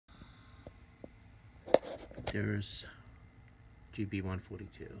Buderus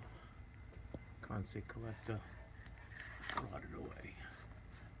GB142 condensate collector. Rotted away.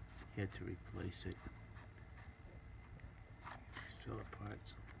 Had to replace it. Just fell apart.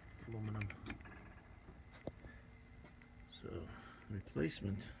 It's aluminum. So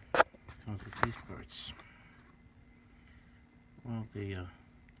replacement comes with these parts. Well, they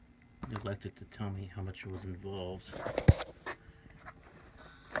neglected to tell me how much was involved.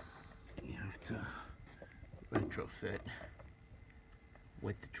 You have to retrofit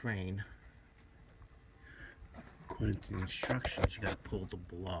with the drain. According to the instructions, you gotta pull the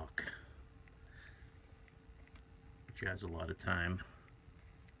block, which has a lot of time,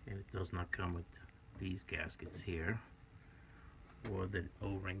 and it does not come with these gaskets here or the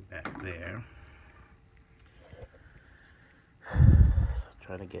O-ring back there.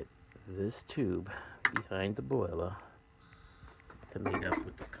 Try to get this tube behind the boiler to meet up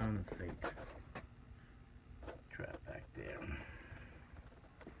with the condensate trap back there.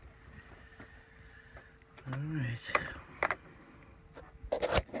 Alright,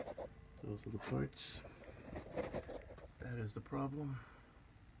 those are the parts. That is the problem.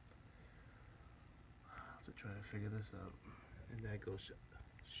 I'll have to try to figure this out. And that goes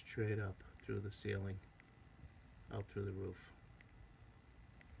straight up through the ceiling, out through the roof.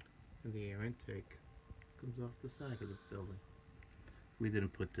 And the air intake comes off the side of the building. We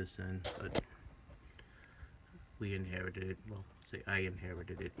didn't put this in, but we inherited it. Well, say I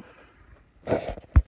inherited it.